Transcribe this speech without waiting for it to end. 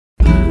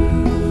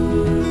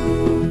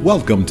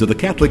Welcome to the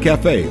Catholic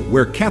Cafe,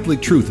 where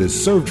Catholic truth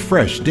is served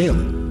fresh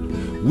daily.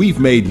 We've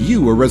made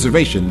you a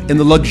reservation in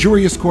the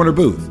luxurious corner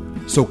booth,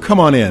 so come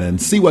on in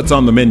and see what's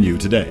on the menu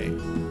today.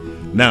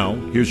 Now,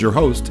 here's your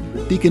host,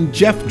 Deacon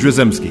Jeff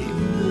Drzymski.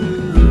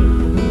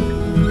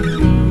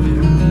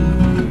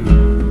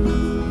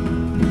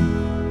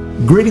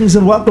 Greetings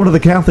and welcome to the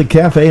Catholic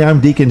Cafe.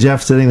 I'm Deacon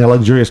Jeff, sitting in the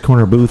luxurious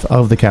corner booth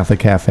of the Catholic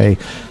Cafe.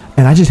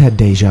 And I just had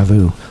deja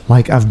vu.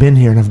 Like, I've been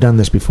here and I've done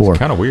this before. It's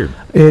kind of weird.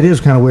 It is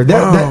kind of weird.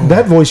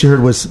 That voice you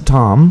heard was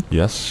Tom.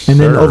 Yes, and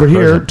then sir. over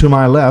here to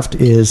my left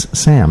is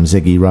Sam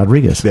Ziggy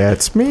Rodriguez.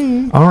 That's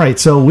me. All right,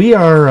 so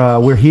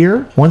we're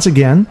here once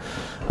again,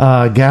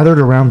 gathered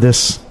around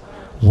this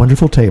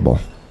wonderful table,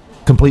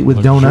 complete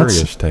with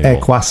donuts, a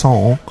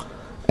croissant,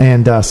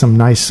 and some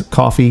nice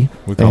coffee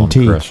and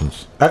tea. A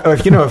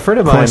friend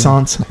of mine,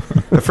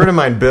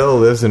 croissants. Bill,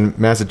 lives in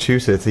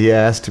Massachusetts. He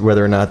asked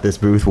whether or not this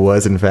booth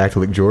was in fact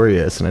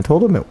luxurious, and I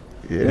told him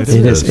it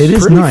is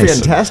pretty nice.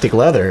 Fantastic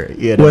leather.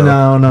 You know?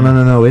 Well,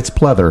 no. It's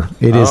pleather.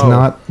 It is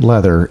not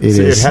leather.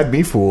 It had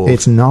me fooled.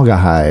 It's Naga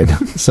hide.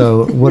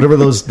 So whatever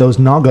those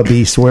Naga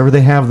beasts, wherever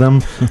they have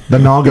them, the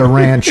Naga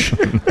Ranch,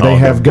 they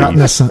have gotten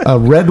us a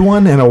red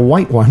one and a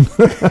white one,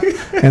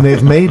 and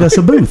they've made us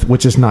a booth,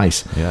 which is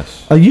nice.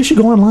 Yes. You should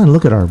go online and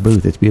look at our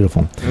booth. It's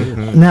beautiful.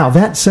 Mm-hmm. Now,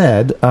 that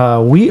said,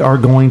 we are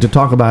going to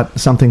talk about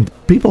something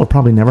people have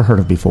probably never heard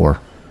of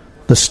before: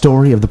 the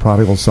story of the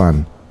Prodigal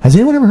Son. Has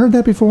anyone ever heard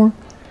that before?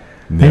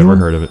 Never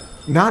heard of it.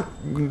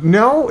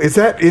 No? Is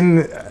that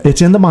in... It's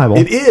in the Bible.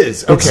 It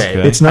is?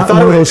 Okay. It's not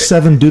one of those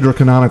 7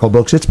 deuterocanonical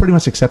books. It's pretty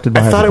much accepted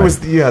by everybody. I thought it was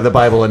the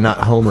Bible and not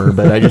Homer,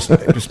 but I just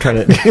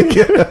trying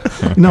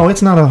to... No,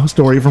 it's not a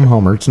story from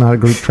Homer. It's not a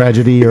Greek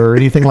tragedy or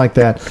anything like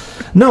that.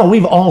 No,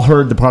 we've all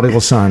heard the Prodigal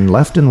Son,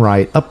 left and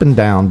right, up and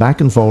down, back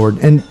and forward.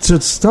 And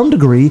to some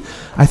degree,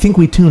 I think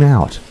we tune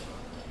out.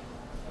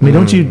 I mean,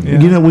 don't you? Yeah.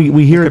 You know,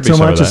 we hear it so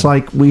much. It's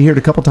like we hear it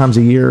a couple times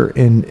a year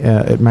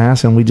at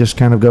Mass, and we just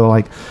kind of go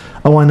like,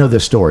 "Oh, I know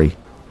this story,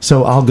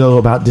 so I'll go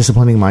about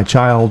disciplining my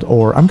child,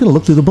 or I'm going to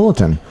look through the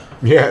bulletin,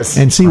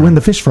 and see when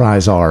the fish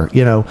fries are.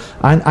 You know,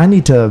 I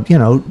need to,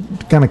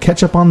 kind of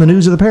catch up on the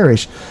news of the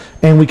parish,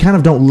 and we kind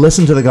of don't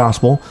listen to the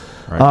gospel,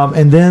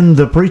 and then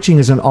the preaching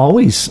isn't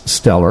always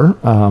stellar.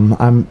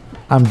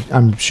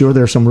 I'm sure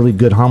there are some really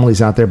good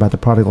homilies out there about the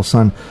Prodigal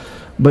Son.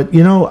 But,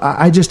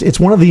 it's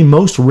one of the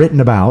most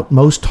written about,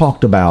 most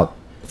talked about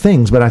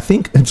things. But I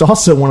think it's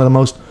also one of the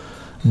most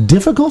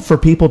difficult for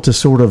people to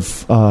sort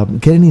of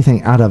get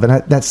anything out of.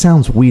 And that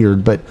sounds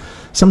weird, but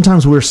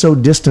sometimes we're so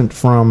distant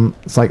from,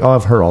 it's like, oh,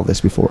 I've heard all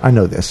this before. I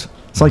know this.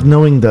 It's like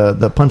knowing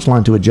the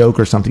punchline to a joke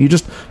or something.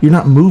 You're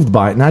not moved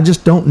by it. And I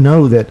just don't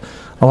know that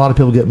a lot of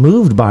people get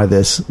moved by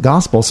this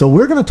gospel. So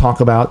we're going to talk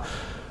about,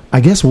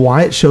 I guess,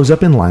 why it shows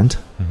up in Lent.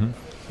 Mm-hmm.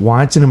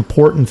 Why it's an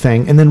important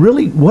thing, and then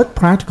really what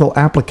practical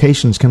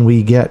applications can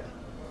we get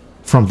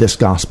from this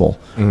gospel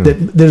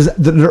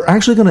that are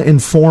actually going to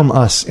inform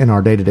us in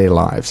our day-to-day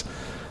lives.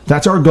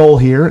 That's our goal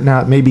here.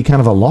 Now, it may be kind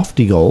of a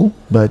lofty goal,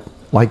 but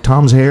like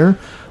Tom's hair,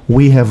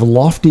 we have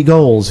lofty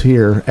goals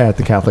here at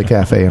the Catholic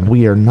Cafe, and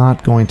we are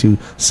not going to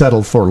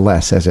settle for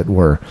less, as it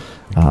were.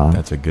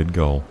 That's a good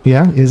goal.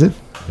 Yeah, is it?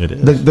 It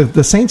is.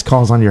 The saints'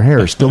 calls on your hair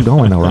is still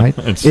going, though, right?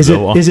 Is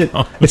it?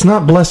 It's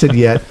not blessed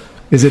yet.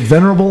 Is it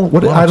venerable?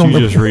 Why don't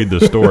you just read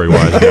the story,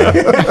 wise guy?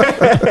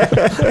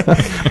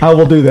 I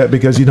will do that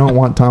because you don't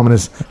want Tom and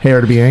his hair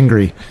to be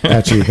angry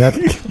at you.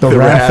 The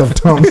wrath of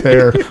Tom's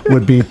hair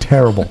would be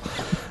terrible.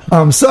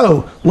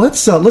 So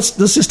let's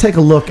just take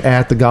a look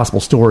at the gospel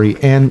story.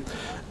 And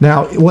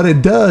now what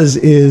it does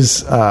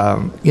is,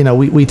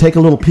 we take a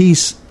little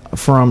piece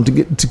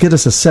to get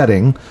us a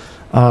setting.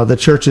 The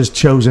church is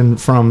chosen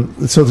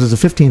from. So there's the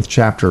 15th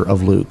chapter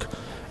of Luke.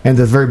 And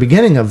at the very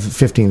beginning of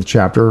the 15th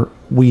chapter,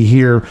 we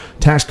hear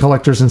tax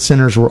collectors and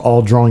sinners were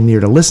all drawing near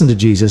to listen to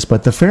Jesus,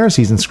 but the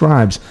Pharisees and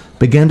scribes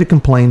began to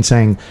complain,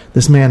 saying,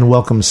 "This man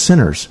welcomes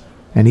sinners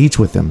and eats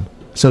with them."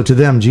 So to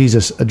them,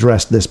 Jesus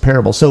addressed this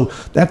parable. So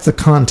that's the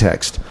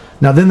context.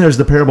 Now then there's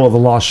the parable of the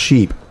lost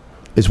sheep,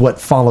 is what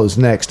follows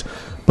next.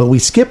 But we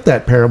skip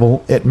that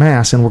parable at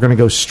Mass, and we're going to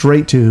go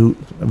straight to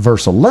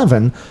verse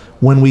 11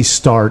 when we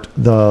start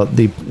the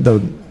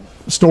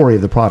story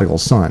of the prodigal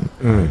son.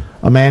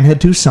 A man had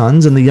 2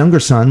 sons, and the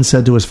younger son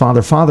said to his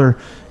father, "Father,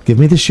 give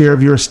me the share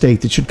of your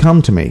estate that should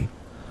come to me."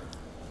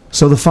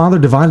 So the father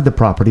divided the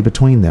property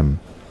between them.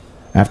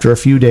 After a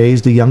few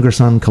days, the younger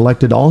son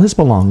collected all his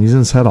belongings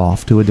and set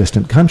off to a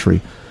distant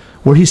country,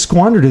 where he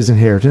squandered his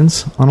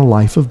inheritance on a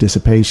life of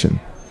dissipation.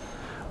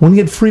 When he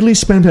had freely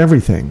spent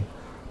everything,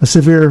 a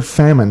severe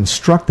famine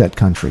struck that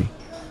country,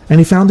 and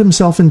he found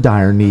himself in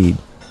dire need.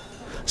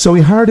 So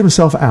he hired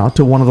himself out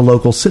to one of the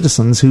local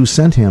citizens, who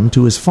sent him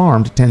to his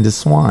farm to tend his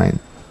swine.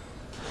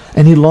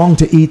 And he longed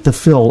to eat the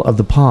fill of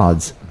the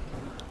pods,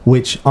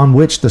 on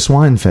which the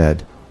swine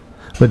fed,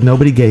 but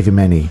nobody gave him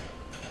any.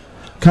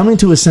 Coming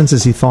to his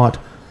senses, he thought,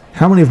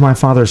 "How many of my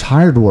father's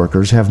hired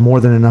workers have more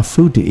than enough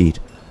food to eat?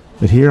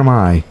 But here am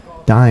I,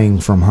 dying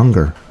from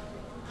hunger.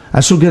 I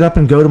shall get up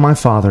and go to my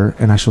father,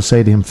 and I shall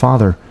say to him,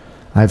 'Father,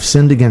 I have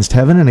sinned against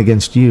heaven and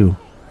against you.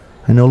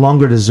 I no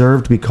longer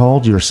deserve to be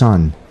called your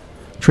son.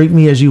 Treat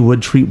me as you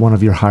would treat one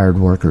of your hired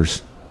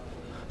workers."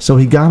 So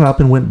he got up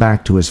and went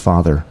back to his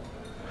father.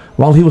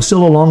 While he was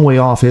still a long way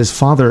off, his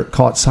father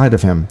caught sight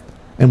of him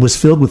and was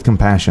filled with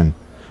compassion.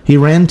 He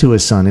ran to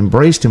his son,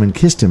 embraced him, and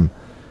kissed him.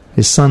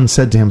 His son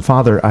said to him,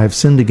 "Father, I have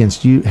sinned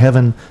against you,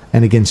 heaven,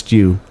 and against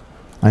you.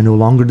 I no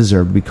longer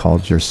deserve to be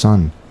called your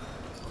son."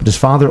 But his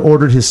father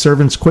ordered his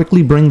servants,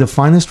 "Quickly bring the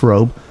finest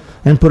robe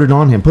and put it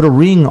on him. Put a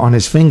ring on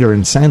his finger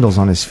and sandals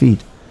on his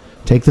feet.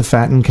 Take the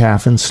fattened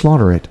calf and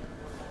slaughter it.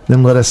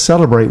 Then let us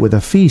celebrate with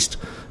a feast,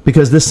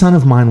 because this son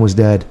of mine was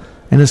dead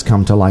and has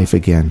come to life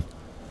again.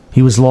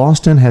 He was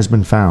lost and has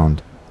been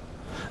found."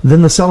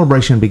 Then the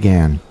celebration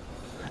began.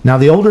 Now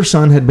the older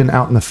son had been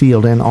out in the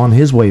field, and on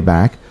his way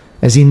back,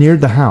 as he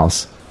neared the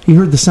house, he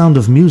heard the sound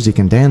of music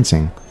and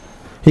dancing.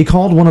 He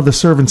called one of the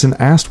servants and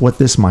asked what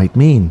this might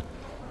mean.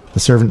 The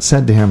servant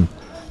said to him,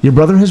 "Your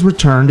brother has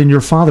returned, and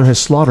your father has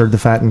slaughtered the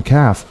fattened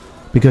calf,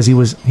 because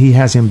he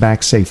has him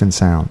back safe and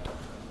sound."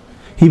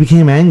 He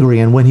became angry,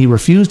 and when he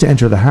refused to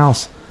enter the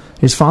house,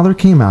 his father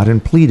came out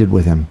and pleaded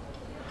with him.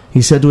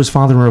 He said to his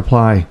father in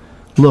reply,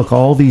 "Look,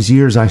 all these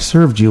years I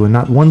served you, and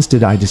not once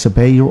did I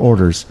disobey your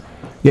orders.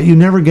 Yet you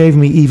never gave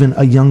me even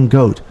a young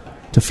goat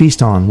to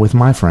feast on with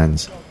my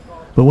friends.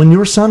 But when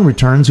your son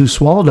returns, who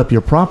swallowed up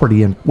your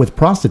property and with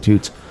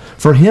prostitutes,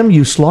 for him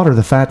you slaughter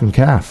the fattened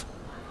calf."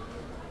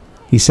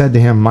 He said to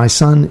him, "My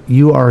son,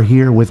 you are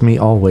here with me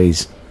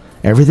always.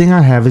 Everything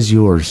I have is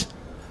yours.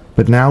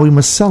 But now we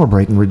must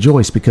celebrate and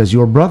rejoice, because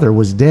your brother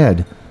was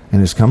dead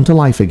and has come to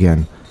life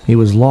again. He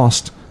was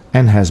lost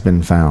and has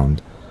been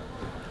found."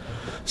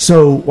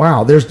 So,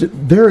 wow,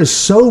 there is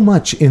so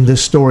much in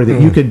this story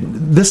that you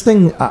could... This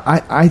thing,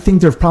 I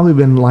think there have probably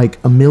been like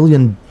a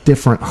million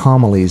different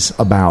homilies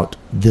about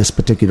this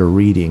particular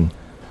reading,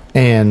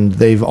 and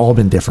they've all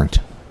been different.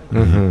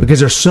 Because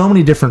there's so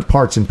many different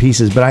parts and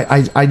pieces. But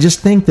I just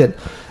think that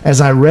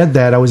as I read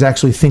that, I was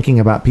actually thinking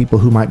about people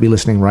who might be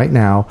listening right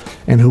now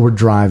and who were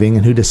driving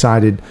and who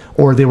decided,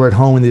 or they were at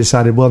home and they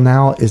decided, well,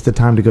 now is the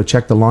time to go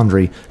check the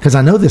laundry, because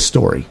I know this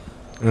story.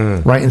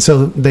 Right, and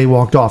so they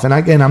walked off. And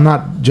I'm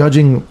not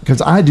judging,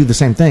 because I do the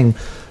same thing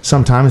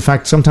sometimes. In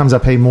fact, sometimes I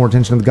pay more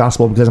attention to the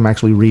gospel because I'm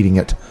actually reading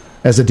it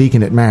as a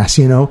deacon at Mass,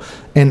 you know.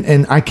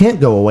 And I can't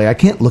go away. I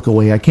can't look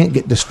away. I can't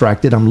get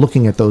distracted. I'm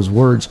looking at those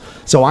words.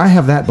 So I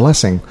have that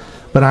blessing.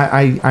 But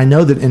I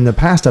know that in the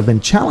past I've been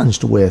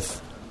challenged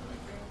with,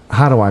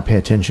 how do I pay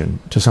attention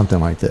to something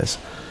like this?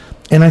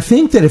 And I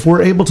think that if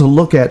we're able to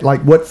look at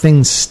like what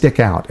things stick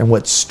out and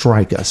what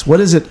strike us, what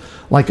is it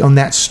like on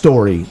that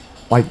story?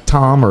 Like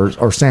Tom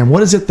or Sam,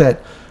 what is it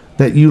that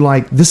you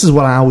like? This is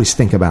what I always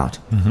think about.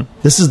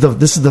 This is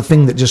the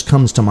thing that just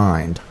comes to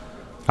mind.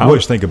 I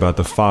always think about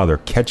the father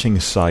catching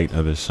sight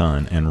of his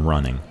son and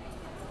running.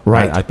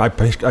 Right. I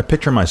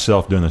picture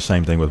myself doing the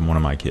same thing with one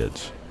of my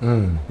kids.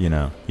 You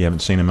know, you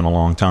haven't seen him in a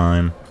long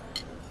time.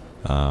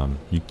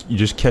 You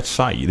just catch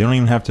sight. You don't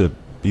even have to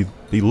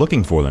be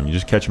looking for them. You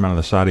just catch them out of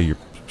the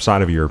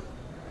side of your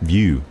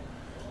view.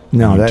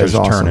 No, that is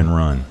awesome. Just turn and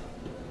run.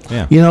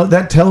 Yeah. You know,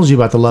 that tells you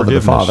about the love of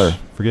the Father.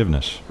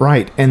 Forgiveness.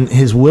 Right. And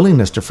his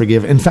willingness to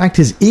forgive. In fact,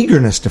 his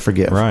eagerness to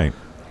forgive. Right.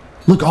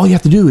 Look, all you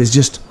have to do is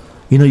just,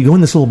 you go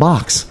in this little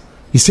box.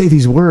 You say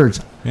these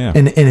words. Yeah.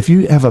 And if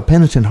you have a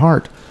penitent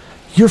heart,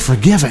 you're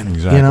forgiven.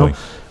 Exactly.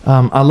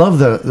 I love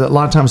a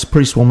lot of times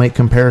priests will make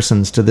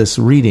comparisons to this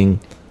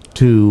reading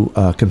to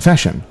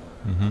confession.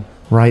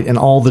 Right. And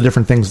all the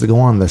different things that go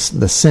on. The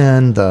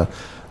sin, the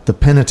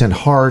penitent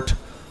heart.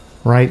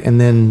 Right.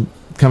 And then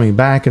coming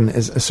back, and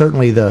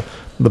certainly the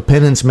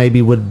penance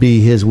maybe would be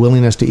his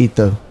willingness to eat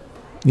the,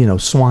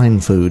 swine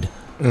food,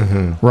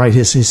 right?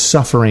 His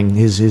suffering,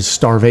 his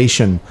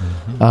starvation,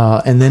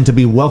 and then to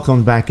be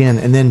welcomed back in,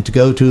 and then to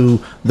go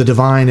to the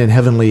divine and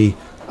heavenly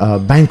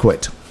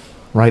banquet,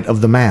 right,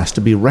 of the Mass,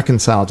 to be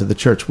reconciled to the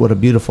church. What a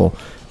beautiful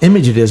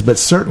image it is. But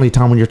certainly,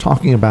 Tom, when you're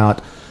talking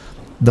about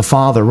the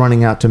Father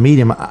running out to meet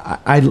him,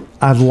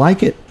 I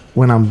like it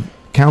when I'm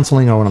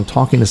counseling or when I'm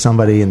talking to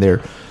somebody and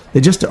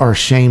they just are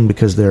ashamed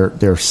because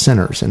they're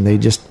sinners, and they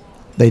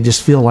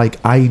just feel like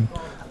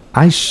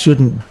I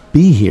shouldn't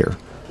be here.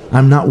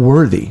 I'm not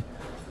worthy.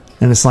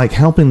 And it's like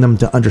helping them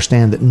to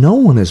understand that no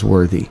one is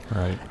worthy.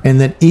 Right.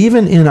 And that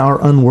even in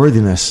our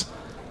unworthiness,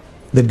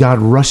 that God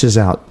rushes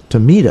out to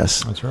meet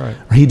us. That's right.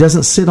 He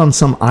doesn't sit on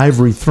some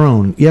ivory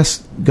throne.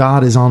 Yes,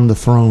 God is on the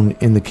throne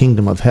in the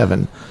kingdom of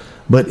heaven,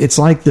 but it's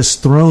like this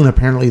throne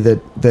apparently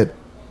that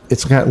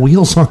it's got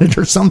wheels on it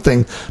or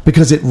something,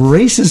 because it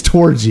races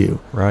towards you.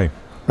 Right.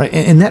 Right,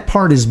 and that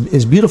part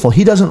is beautiful.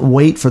 He doesn't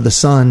wait for the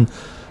son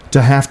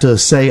to have to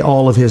say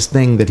all of his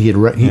thing that he had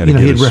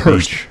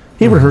rehearsed. Speech.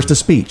 He rehearsed a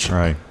speech.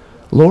 Right.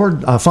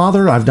 Lord,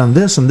 Father, I've done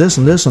this and this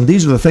and this, and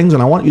these are the things,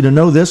 and I want you to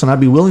know this, and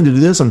I'd be willing to do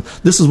this, and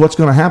this is what's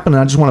going to happen,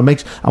 and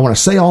I want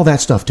to say all that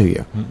stuff to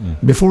you.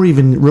 Before he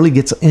even really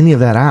gets any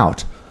of that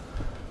out.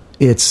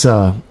 It's,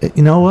 you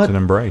know what? It's an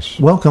embrace.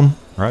 Welcome.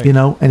 Right.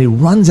 And he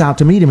runs out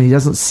to meet him, and he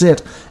doesn't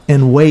sit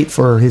and wait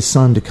for his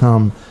son to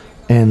come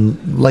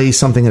and lays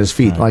something at his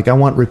feet, Right. like, I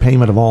want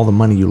repayment of all the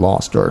money you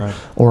lost, Right.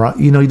 or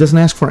he doesn't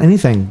ask for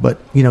anything, but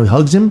he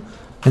hugs him,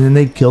 and then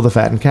they kill the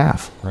fattened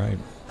calf. Right.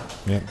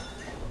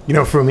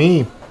 Yeah. For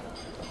me,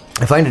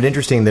 I find it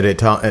interesting that it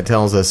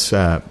tells us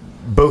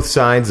both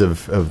sides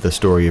of the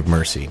story of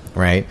mercy,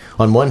 right?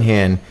 On one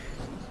hand,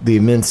 the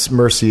immense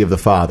mercy of the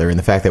Father and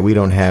the fact that we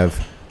don't have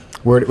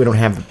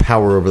the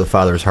power over the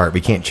Father's heart.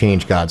 We can't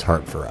change God's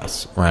heart for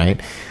us,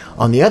 right?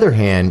 On the other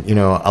hand,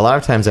 a lot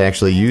of times I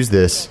actually use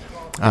this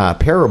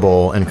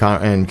parable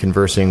and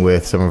conversing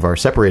with some of our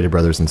separated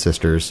brothers and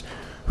sisters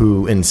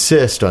who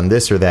insist on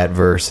this or that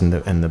verse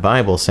in the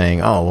Bible,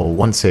 saying, "Oh, well,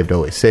 once saved,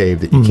 always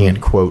saved," that you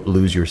can't, quote,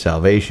 lose your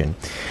salvation.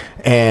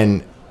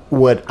 And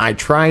what I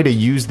try to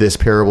use this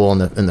parable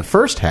in the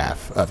first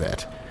half of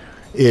it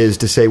is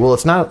to say, well,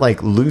 it's not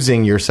like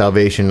losing your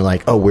salvation,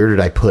 like, oh, where did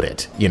I put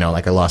it?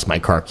 Like I lost my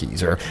car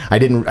keys, or I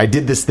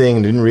did this thing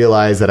and didn't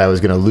realize that I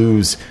was going to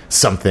lose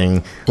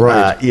something,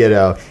 right?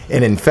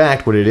 And in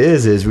fact, what it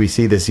is we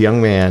see this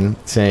young man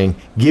saying,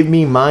 "Give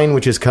me mine,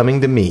 which is coming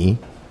to me."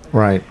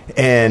 Right.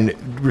 And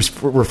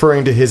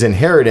referring to his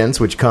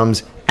inheritance, which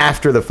comes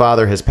after the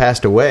father has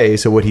passed away.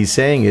 So what he's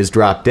saying is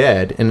drop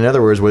dead. And in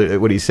other words,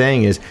 what he's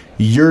saying is,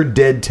 you're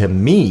dead to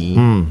me,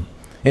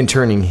 and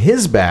turning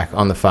his back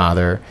on the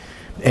father.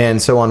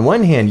 And so on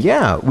one hand,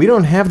 we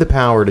don't have the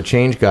power to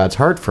change God's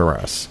heart for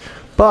us.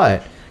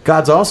 But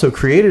God's also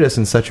created us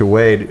in such a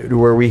way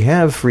where we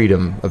have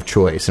freedom of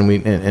choice and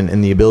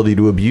and the ability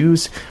to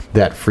abuse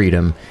that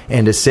freedom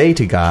and to say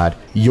to God,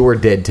 "You're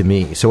dead to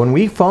me." So when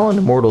we fall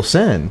into mortal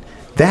sin,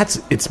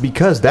 it's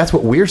because that's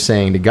what we're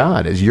saying to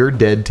God is, "You're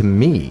dead to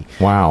me."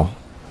 Wow.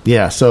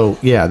 Yeah. So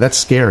that's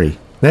scary.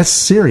 That's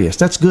serious.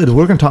 That's good.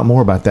 We're going to talk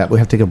more about that. We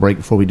have to take a break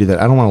before we do that.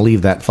 I don't want to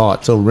leave that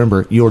thought. So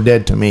remember, you're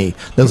dead to me.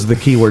 Those are the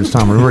key words,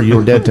 Tom. Remember,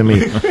 you're dead to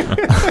me.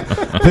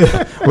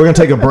 We're going to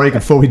take a break.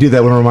 Before we do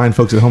that, we want to remind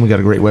folks at home we got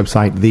a great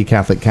website,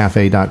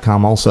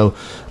 thecatholiccafe.com. Also,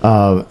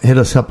 hit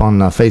us up on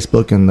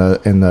Facebook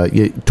and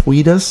you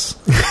tweet us,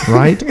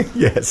 right?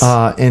 Yes.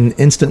 And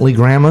instantly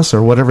gram us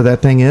or whatever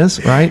that thing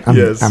is, right?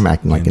 Yes. I'm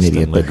acting like an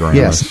idiot, but gram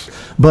yes. us.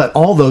 But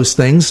all those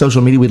things,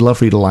 social media, we'd love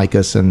for you to like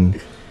us and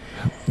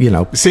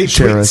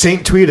share us.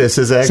 Saint Tweetus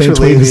is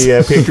actually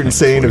the patron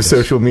saint of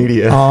social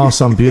media.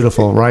 Awesome,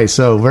 beautiful, right?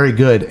 So very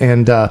good,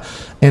 and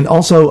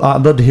also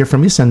I'd love to hear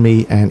from you. Send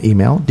me an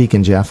email,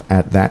 Deacon Jeff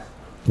at that.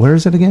 Where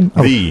is it again?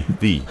 Oh,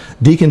 The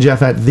Deacon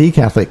Jeff at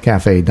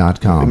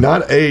thecatholiccafe.com.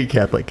 Not a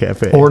Catholic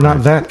Cafe, or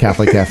not that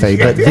Catholic Cafe,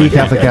 but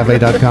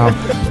thecatholiccafe.com.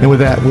 And with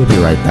that, we'll be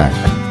right back.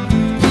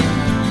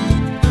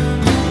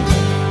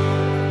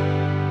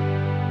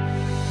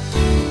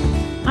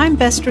 I'm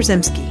Bess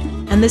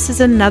Drzymski, and this is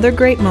another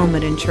great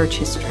moment in church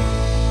history.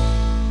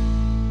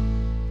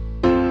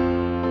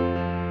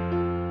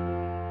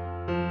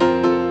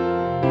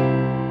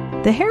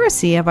 The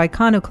heresy of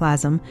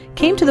iconoclasm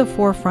came to the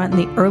forefront in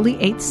the early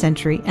 8th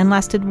century and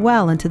lasted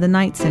well into the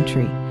 9th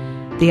century.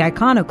 The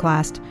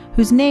iconoclast,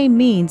 whose name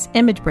means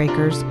image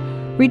breakers,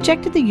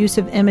 rejected the use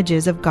of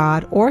images of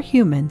God or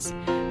humans,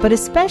 but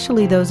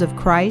especially those of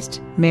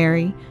Christ,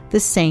 Mary, the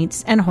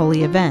saints, and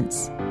holy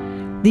events.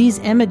 These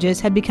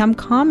images had become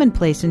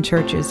commonplace in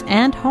churches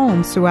and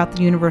homes throughout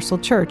the universal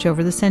church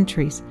over the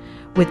centuries,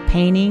 with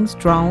paintings,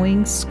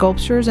 drawings,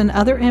 sculptures, and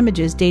other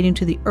images dating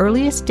to the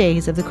earliest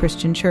days of the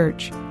Christian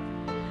church.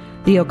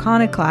 The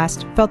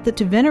iconoclast felt that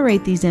to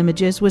venerate these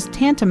images was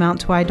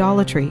tantamount to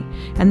idolatry,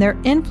 and their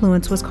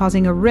influence was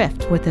causing a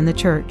rift within the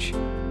church.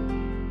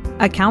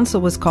 A council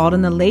was called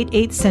in the late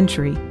 8th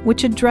century,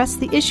 which addressed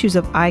the issues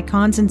of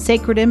icons and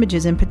sacred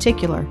images in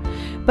particular,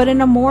 but in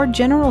a more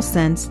general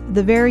sense,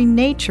 the very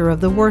nature of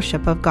the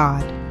worship of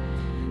God.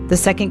 The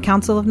Second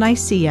Council of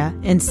Nicaea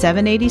in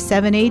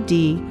 787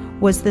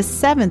 AD was the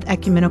 7th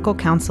ecumenical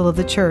council of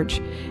the Church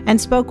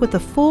and spoke with the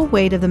full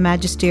weight of the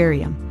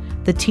magisterium,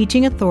 the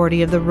teaching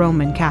authority of the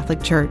Roman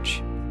Catholic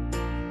Church.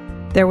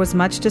 There was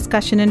much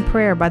discussion and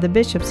prayer by the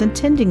bishops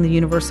attending the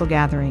universal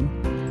gathering.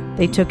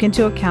 They took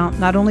into account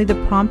not only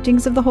the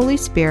promptings of the Holy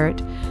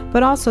Spirit,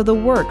 but also the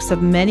works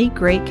of many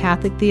great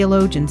Catholic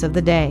theologians of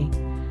the day.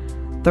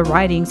 The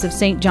writings of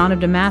St. John of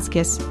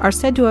Damascus are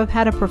said to have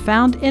had a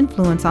profound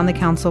influence on the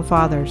Council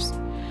Fathers.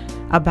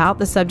 About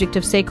the subject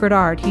of sacred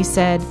art, he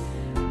said,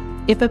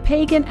 "If a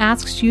pagan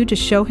asks you to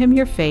show him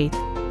your faith,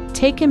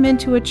 take him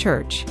into a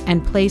church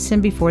and place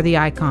him before the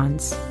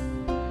icons."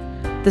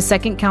 The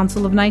Second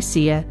Council of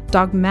Nicaea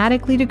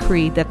dogmatically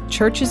decreed that the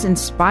Church's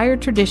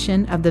inspired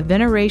tradition of the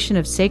veneration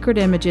of sacred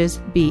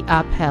images be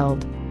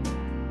upheld.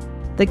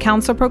 The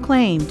Council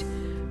proclaimed,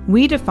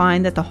 "We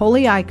define that the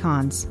holy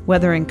icons,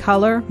 whether in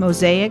color,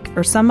 mosaic,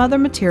 or some other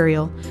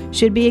material,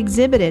 should be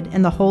exhibited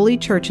in the holy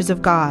churches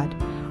of God,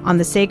 on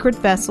the sacred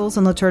vessels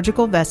and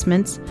liturgical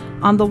vestments,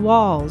 on the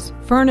walls,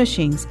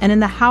 furnishings, and in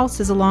the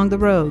houses along the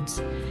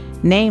roads,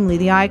 namely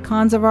the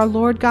icons of our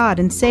Lord God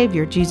and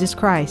Savior Jesus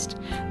Christ,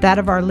 that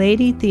of Our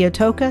Lady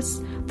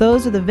Theotokos,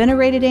 those of the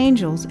venerated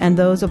angels, and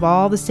those of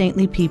all the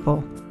saintly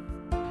people.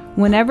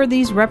 Whenever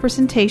these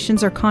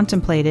representations are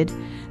contemplated,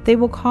 they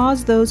will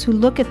cause those who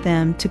look at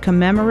them to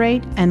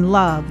commemorate and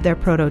love their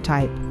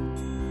prototype."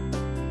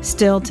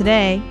 Still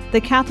today,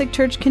 the Catholic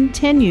Church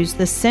continues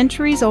the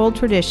centuries-old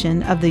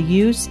tradition of the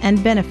use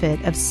and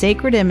benefit of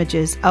sacred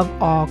images of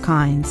all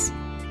kinds.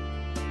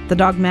 The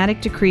dogmatic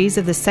decrees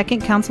of the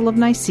Second Council of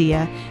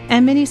Nicaea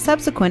and many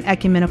subsequent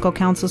ecumenical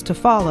councils to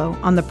follow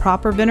on the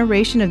proper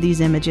veneration of these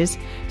images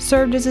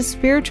served as a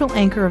spiritual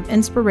anchor of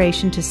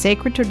inspiration to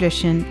sacred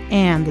tradition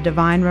and the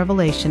divine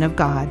revelation of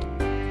God.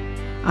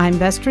 I'm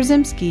Bess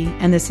Trzymski,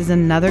 and this is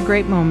another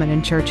great moment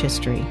in church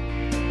history.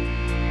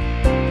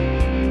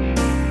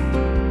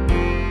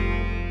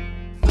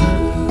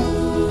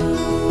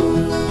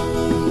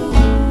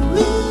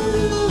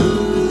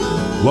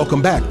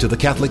 Welcome back to the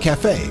Catholic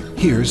Cafe.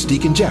 Here's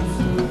Deacon Jeff.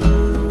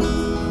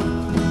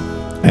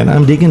 And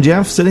I'm Deacon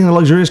Jeff, sitting in the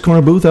luxurious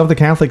corner booth of the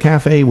Catholic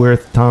Cafe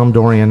with Tom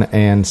Dorian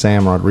and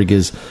Sam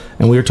Rodriguez.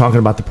 And we were talking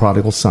about the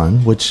Prodigal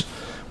Son, which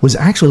was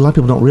actually, a lot of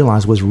people don't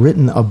realize, was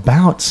written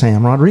about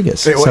Sam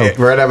Rodriguez.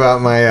 Right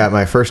about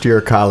my first year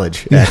of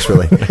college,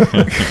 actually.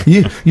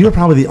 You were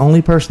probably the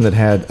only person that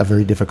had a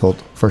very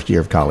difficult first year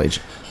of college.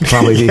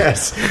 Probably.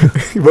 Yes.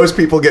 Most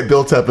people get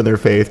built up in their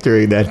faith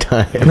during that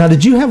time. Now,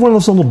 did you have one of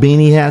those little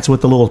beanie hats with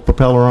the little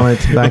propeller on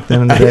it back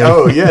then in the day?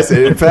 Oh, yes.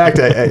 In fact,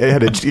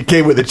 it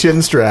came with a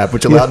chin strap,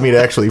 which allowed me to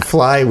actually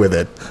fly with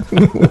it.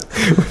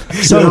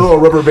 So a little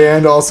rubber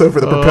band also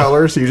for the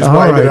propeller, so you just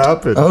wind it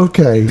up.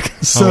 Okay.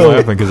 I'm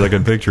laughing because I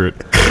can picture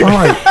it. All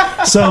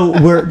right. So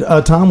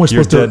Tom was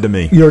supposed You're dead to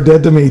me. You're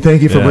dead to me.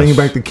 Thank you for Yes. bringing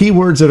back the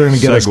keywords that are going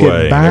to get us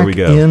Segue. back Here we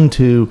go.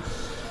 into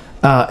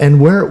and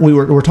where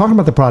we're talking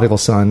about the Prodigal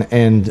Son,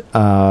 and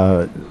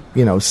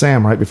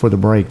Sam right before the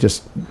break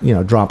just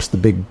drops the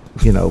big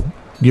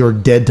you're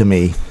dead to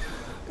me,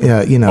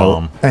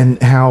 Bomb.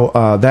 and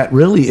how that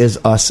really is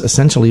us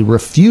essentially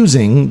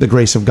refusing the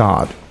grace of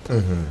God.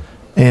 Mm-hmm.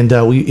 And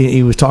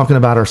he was talking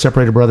about our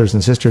separated brothers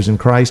and sisters in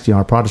Christ,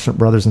 our Protestant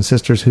brothers and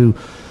sisters who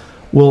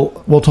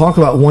we'll talk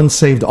about once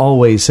saved,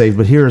 always saved.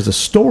 But here is a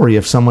story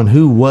of someone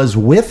who was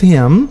with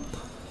him,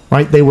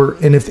 right? They were,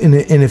 and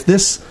if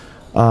this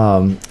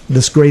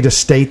great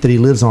estate that he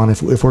lives on,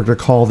 if we're to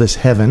call this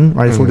heaven,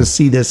 right? Mm-hmm. If we're to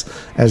see this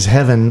as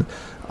heaven,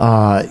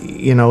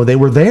 they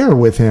were there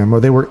with him, or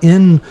they were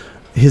in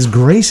his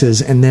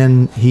graces, and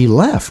then he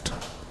left,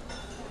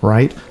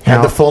 right?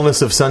 Had the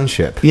fullness of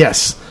sonship.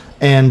 Yes.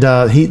 And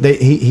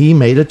he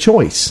made a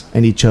choice,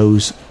 and he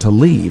chose to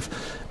leave.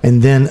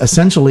 And then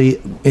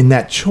essentially in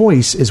that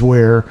choice is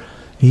where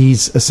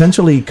he's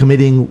essentially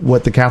committing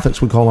what the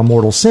Catholics would call a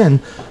mortal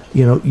sin.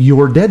 You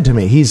are dead to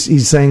me.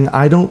 He's saying,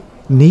 I don't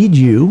need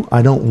you.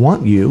 I don't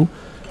want you.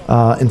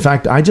 In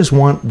fact, I just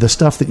want the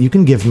stuff that you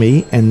can give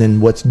me, and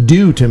then what's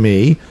due to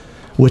me,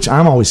 which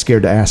I'm always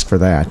scared to ask for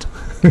that.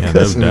 Yeah,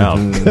 no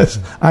doubt. Because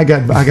I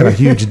got a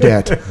huge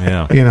debt.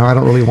 Yeah. I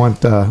don't really want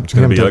it's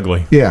going to be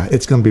ugly. Yeah,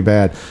 it's going to be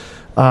bad.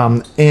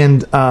 And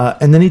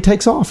then he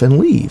takes off and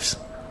leaves.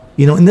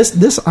 And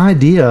this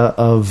idea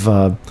of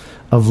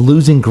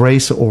losing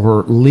grace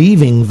or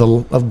leaving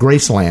of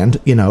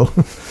Graceland,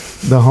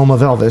 the home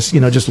of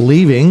Elvis, just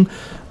leaving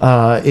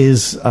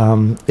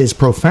is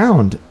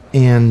profound.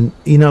 And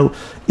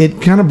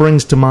it kind of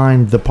brings to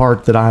mind the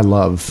part that I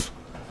love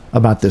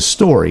about this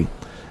story,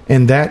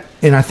 and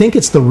I think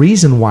it's the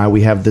reason why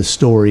we have this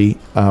story,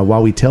 why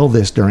we tell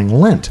this during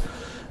Lent,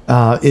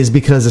 is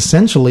because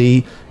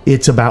essentially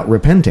it's about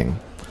repenting.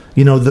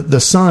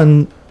 The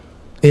son,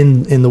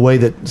 in the way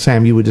that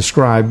Sam you would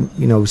describe,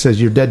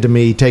 says you're dead to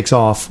me, takes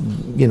off,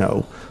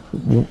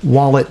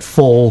 wallet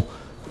full,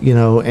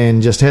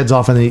 and just heads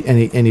off and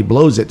he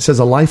blows it. It says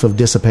a life of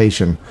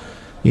dissipation.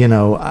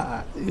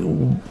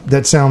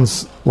 That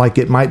sounds like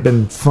it might have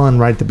been fun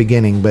right at the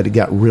beginning, but it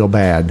got real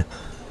bad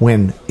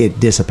when it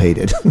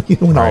dissipated,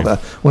 when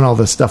all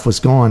the stuff was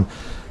gone.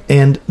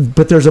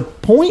 But there's a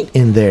point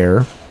in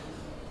there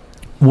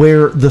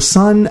where the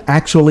son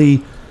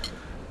actually,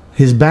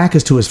 his back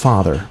is to his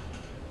father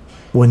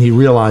when he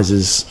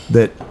realizes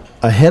that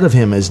ahead of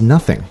him is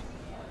nothing,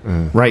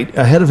 right?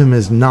 Ahead of him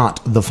is not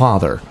the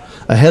father.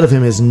 Ahead of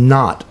him is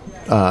not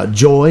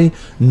joy,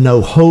 no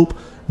hope,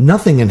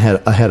 nothing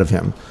ahead of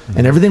him.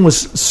 And everything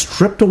was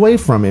stripped away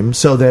from him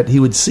so that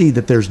he would see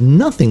that there's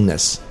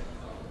nothingness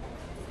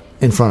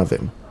in front of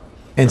him.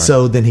 And right.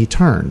 So then he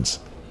turns.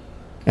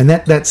 And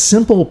that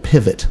simple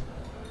pivot,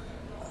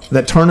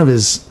 that turn of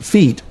his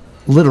feet,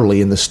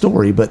 literally in the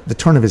story, but the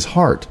turn of his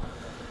heart,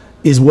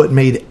 is what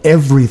made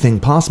everything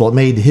possible. It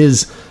made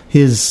his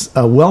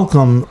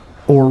welcome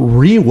or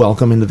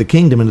re-welcome into the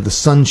kingdom, into the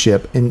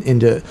sonship,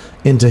 into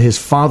his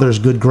father's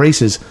good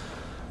graces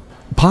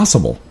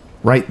possible,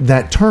 right?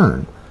 That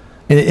turn.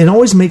 And it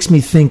always makes me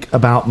think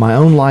about my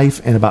own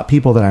life and about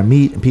people that I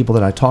meet and people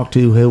that I talk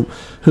to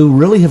who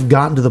really have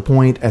gotten to the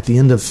point at the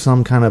end of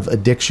some kind of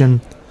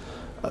addiction,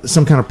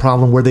 some kind of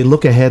problem, where they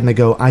look ahead and they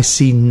go, I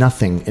see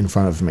nothing in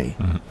front of me.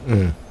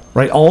 Mm-hmm.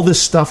 Right? All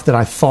this stuff that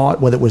I thought,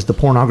 whether it was the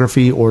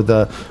pornography or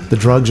the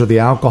drugs or the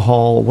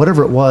alcohol,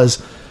 whatever it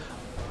was,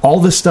 all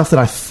this stuff that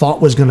I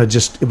thought was going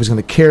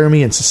to carry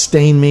me and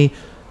sustain me,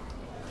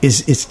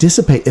 it's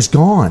dissipate. It's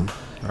gone.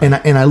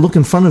 Right. And I look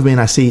in front of me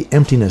and I see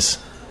emptiness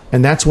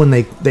And that's when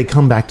they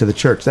come back to the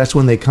church. That's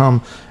when they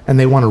come and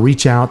they want to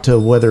reach out to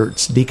whether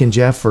it's Deacon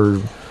Jeff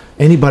or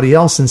anybody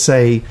else and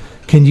say,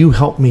 can you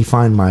help me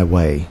find my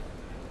way?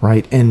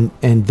 Right? And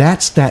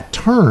that's that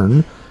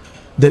turn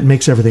that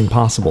makes everything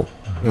possible.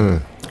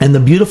 Mm. And the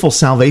beautiful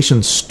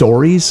salvation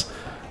stories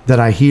that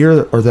I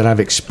hear or that I've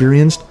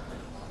experienced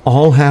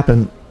all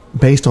happen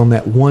based on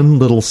that one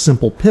little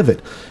simple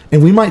pivot.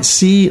 And we might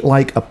see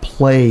like a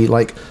play,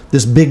 like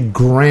this big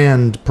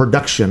grand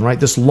production,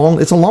 right? It's a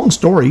long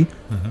story.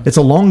 Mm-hmm. It's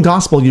a long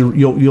gospel.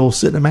 You'll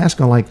sit in a mass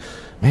going like,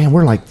 man,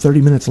 we're like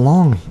 30 minutes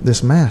long,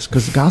 this mass,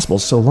 because the gospel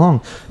is so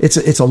long.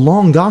 It's a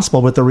long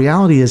gospel, but the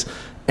reality is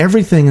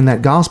everything in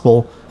that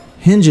gospel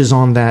hinges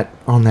on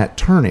that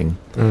turning.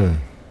 Mm.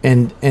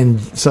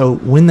 And so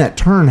when that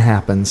turn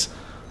happens,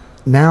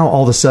 now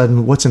all of a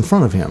sudden, what's in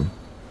front of him?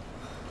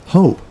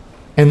 Hope.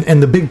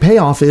 And the big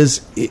payoff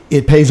is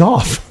it pays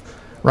off,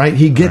 right?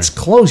 He gets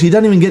close. He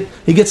doesn't even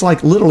he gets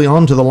like literally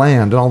onto the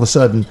land, and all of a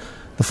sudden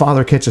the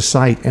father catches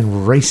sight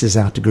and races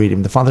out to greet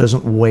him. The father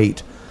doesn't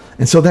wait.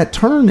 And so that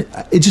turn,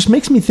 it just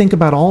makes me think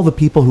about all the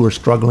people who are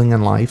struggling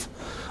in life,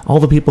 all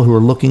the people who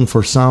are looking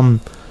for some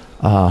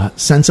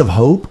sense of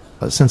hope,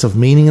 a sense of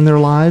meaning in their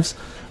lives.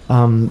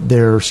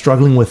 They're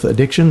struggling with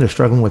addiction. They're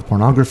struggling with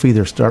pornography.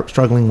 They're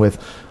struggling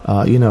with,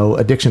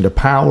 addiction to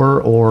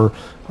power or,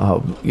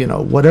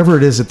 whatever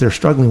it is that they're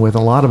struggling with.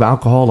 A lot of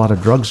alcohol, a lot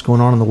of drugs going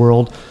on in the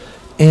world.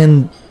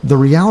 And the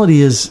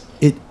reality is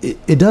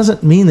it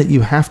doesn't mean that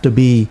you have to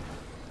be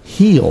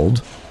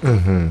healed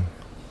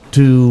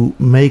to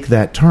make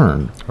that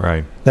turn.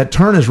 Right. That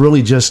turn is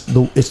really just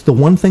it's the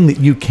one thing that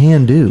you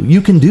can do.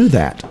 You can do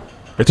that.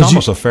 It's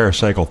almost a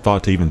pharisaical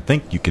thought to even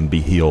think you can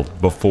be healed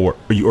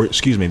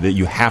that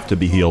you have to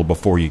be healed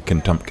before you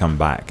can come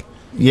back.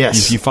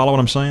 Yes. You follow what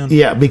I'm saying?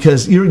 Yeah,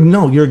 because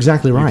you're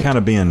exactly right. You're kind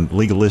of being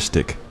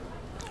legalistic.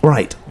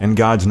 Right. And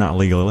God's not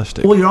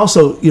legalistic. Well, you're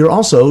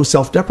also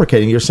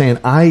self-deprecating. You're saying,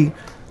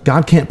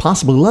 God can't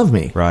possibly love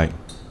me. Right.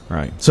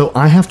 So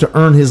I have to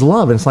earn his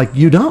love. And it's like,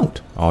 you don't.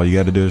 All you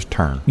got to do is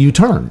turn. You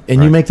turn.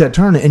 And you make that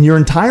turn, and your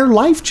entire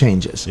life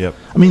changes. Yep.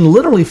 I mean,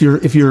 literally,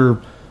 if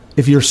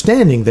you're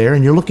standing there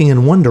and you're looking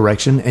in one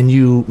direction and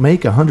you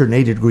make a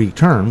 180-degree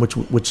turn,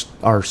 which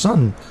our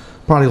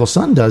prodigal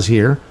son does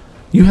here,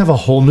 you have a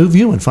whole new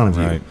view in front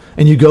of you. Right.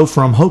 And you go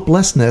from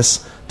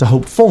hopelessness to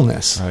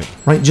hopefulness,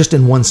 right? Just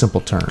in one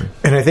simple turn.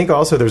 And I think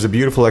also there's a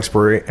beautiful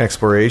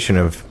exploration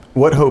of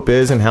what hope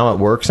is and how it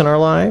works in our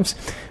lives,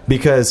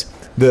 because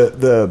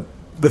the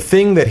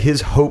thing that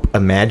his hope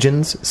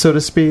imagines, so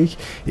to speak,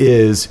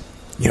 is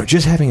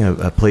just having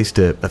a place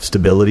of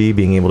stability,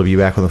 being able to be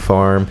back on the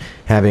farm,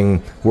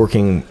 having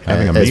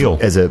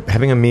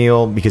a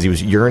meal, because he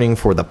was yearning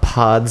for the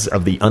pods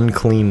of the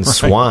unclean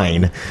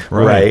swine,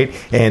 right?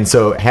 And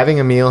so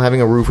having a meal,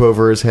 having a roof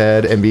over his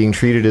head, and being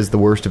treated as the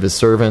worst of his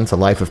servants, a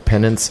life of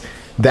penance,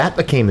 that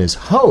became his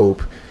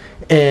hope.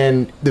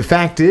 And the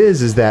fact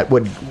is that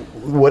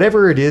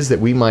whatever it is that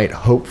we might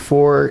hope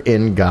for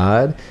in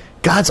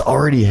God's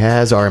already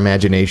has our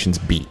imaginations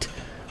beat.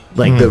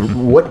 Like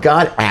what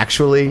God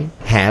actually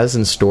has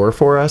in store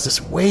for us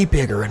is way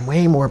bigger and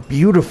way more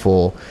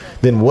beautiful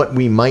than what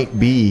we might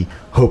be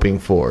hoping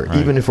for,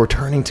 even if we're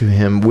turning to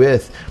him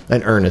with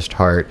an earnest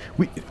heart.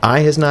 Eye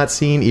has not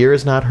seen, ear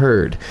has not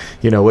heard,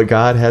 what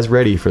God has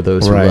ready for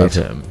those who love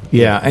him.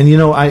 Yeah, and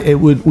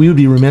we would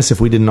be remiss if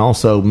we didn't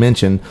also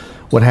mention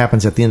what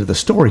happens at the end of the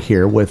story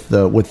here with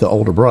the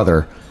older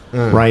brother,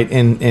 right?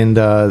 And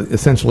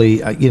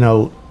essentially,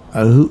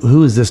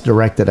 who is this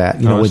directed at?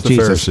 With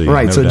Jesus, Pharisees,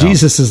 right? No so doubt.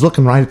 Jesus is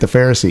looking right at the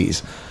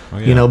Pharisees,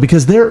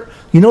 because they're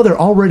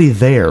already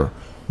there.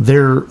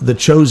 They're the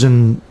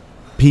chosen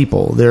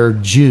people. They're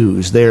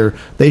Jews.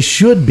 They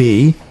should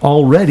be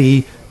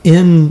already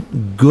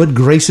in good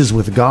graces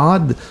with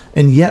God,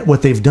 and yet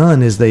what they've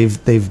done is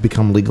they've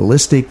become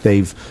legalistic.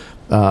 They've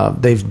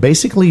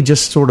basically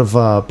just sort of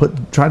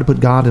try to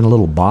put God in a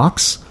little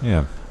box.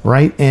 Yeah.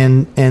 Right.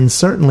 And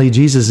certainly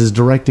Jesus is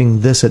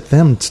directing this at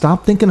them.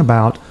 Stop thinking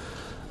about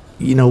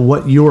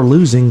what you're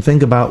losing.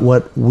 Think about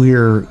what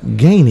we're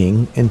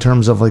gaining in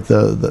terms of like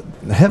the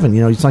heaven.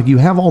 It's like you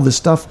have all this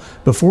stuff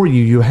before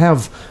you. You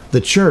have the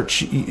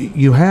church.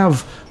 You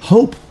have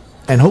hope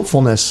and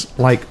hopefulness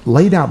like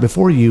laid out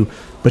before you,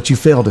 but you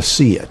fail to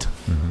see it.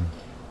 Mm-hmm.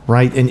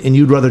 Right. And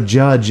you'd rather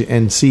judge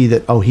and see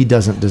that, he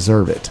doesn't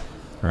deserve it.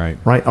 Right.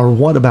 Right. Or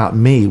what about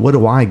me? What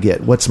do I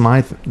get? What's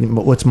my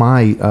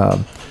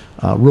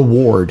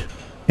reward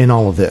in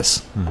all of this?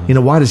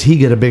 Mm-hmm. Why does he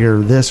get a bigger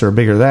this or a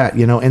bigger that?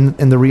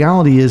 And the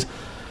reality is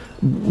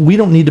we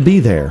don't need to be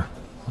there.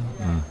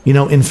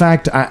 Mm-hmm. In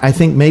fact, I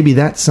think maybe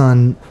that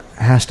son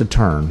has to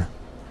turn.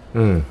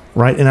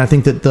 Right. And I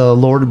think that the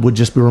Lord would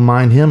just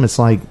remind him, it's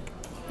like,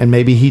 and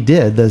maybe he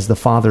did, as the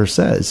father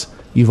says,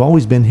 you've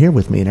always been here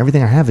with me and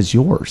everything I have is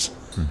yours.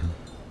 Mm-hmm.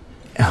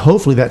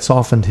 Hopefully that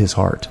softened his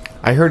heart.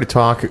 I heard a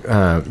talk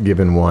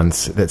given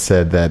once that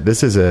said that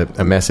this is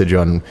a message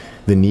on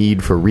the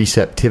need for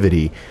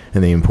receptivity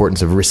and the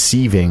importance of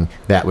receiving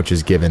that which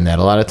is given. That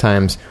a lot of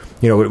times,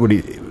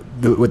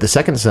 what the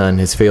second son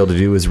has failed to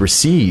do is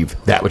receive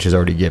that which is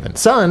already given.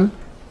 Son,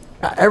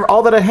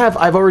 all that I have,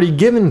 I've already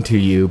given to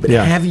you, but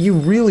Yeah. have you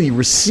really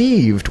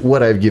received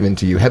what I've given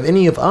to you? Have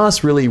any of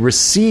us really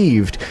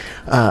received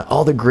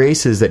all the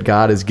graces that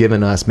God has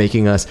given us,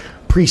 making us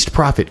priest,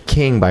 prophet,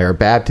 king by our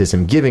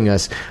baptism, giving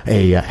us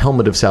a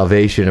helmet of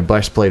salvation, a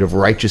breastplate of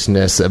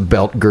righteousness, a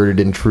belt girded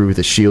in truth,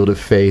 a shield of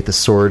faith, a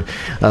sword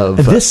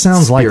of This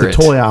sounds like the spirit.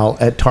 toy aisle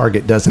at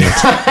Target, doesn't it?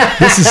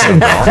 This is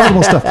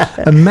incredible stuff.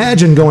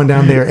 Imagine going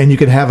down there and you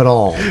could have it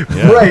all.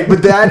 Right,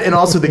 but that and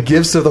also the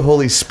gifts of the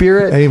Holy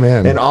Spirit.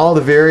 Amen. And all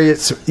the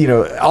various,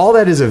 all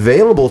that is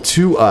available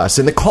to us,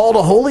 and the call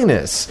to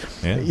holiness,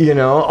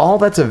 Yeah. all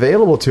that's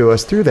available to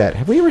us through that.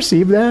 Have we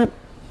received that?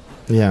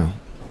 Yeah.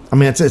 I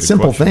mean, it's a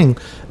simple question. thing.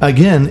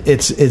 Again,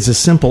 it's as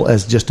simple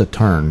as just a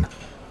turn.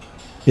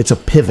 It's a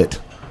pivot,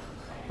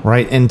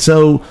 right? And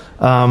so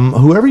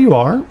whoever you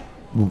are,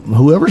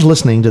 whoever's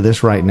listening to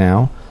this right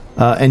now,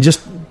 and just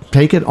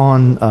take it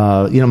on,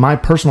 my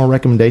personal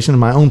recommendation,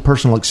 my own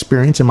personal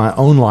experience in my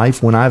own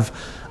life when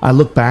I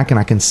look back and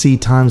I can see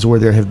times where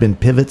there have been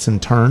pivots and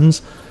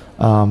turns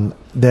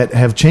that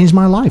have changed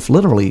my life,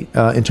 literally,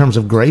 in terms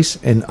of grace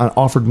and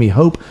offered me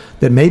hope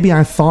that maybe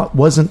I thought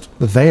wasn't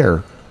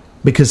there.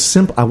 Because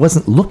I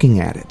wasn't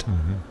looking at it,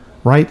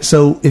 right?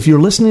 So if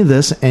you're listening to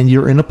this and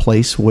you're in a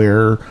place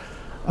where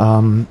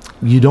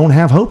you don't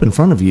have hope in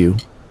front of you,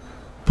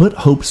 put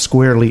hope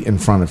squarely in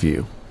front of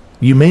you.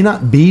 You may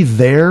not be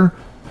there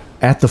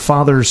at the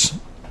Father's,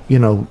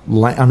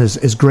 on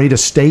his great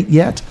estate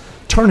yet.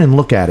 Turn and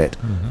look at it,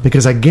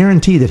 because I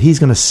guarantee that he's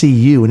going to see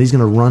you and he's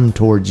going to run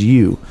towards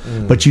you.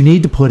 But you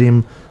need to put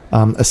him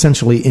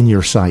essentially in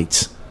your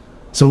sights.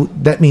 So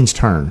that means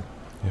turn.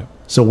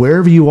 So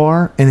wherever you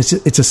are, and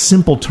it's a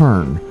simple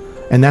turn,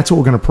 and that's what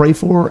we're going to pray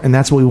for, and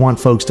that's what we want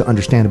folks to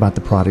understand about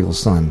the prodigal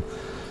son.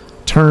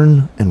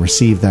 Turn and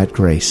receive that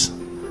grace.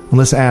 And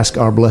let's ask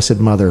our Blessed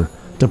Mother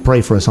to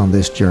pray for us on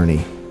this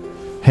journey.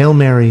 Hail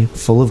Mary,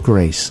 full of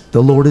grace,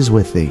 the Lord is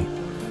with thee.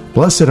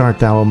 Blessed art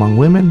thou among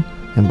women,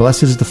 and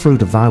blessed is the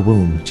fruit of thy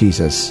womb,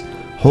 Jesus.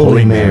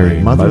 Holy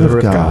Mary, Mother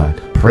of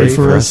God, pray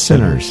for us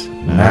sinners,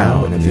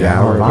 now and in the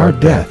hour of our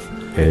death.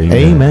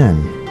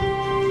 Amen.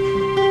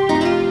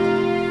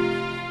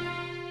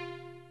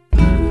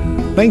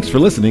 Thanks for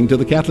listening to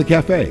the Catholic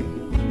Cafe.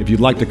 If you'd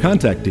like to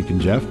contact Deacon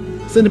Jeff,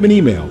 send him an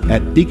email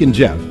at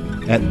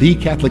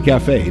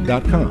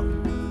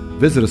deaconjeff@thecatholiccafe.com.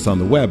 Visit us on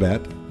the web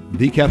at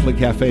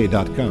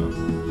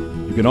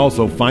thecatholiccafe.com. You can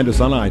also find us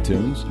on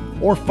iTunes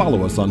or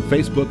follow us on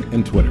Facebook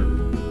and Twitter.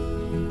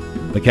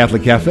 The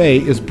Catholic Cafe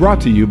is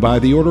brought to you by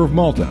the Order of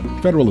Malta,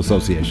 Federal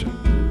Association.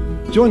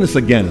 Join us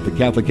again at the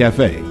Catholic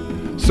Cafe,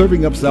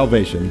 serving up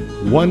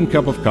salvation one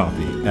cup of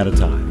coffee at a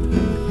time.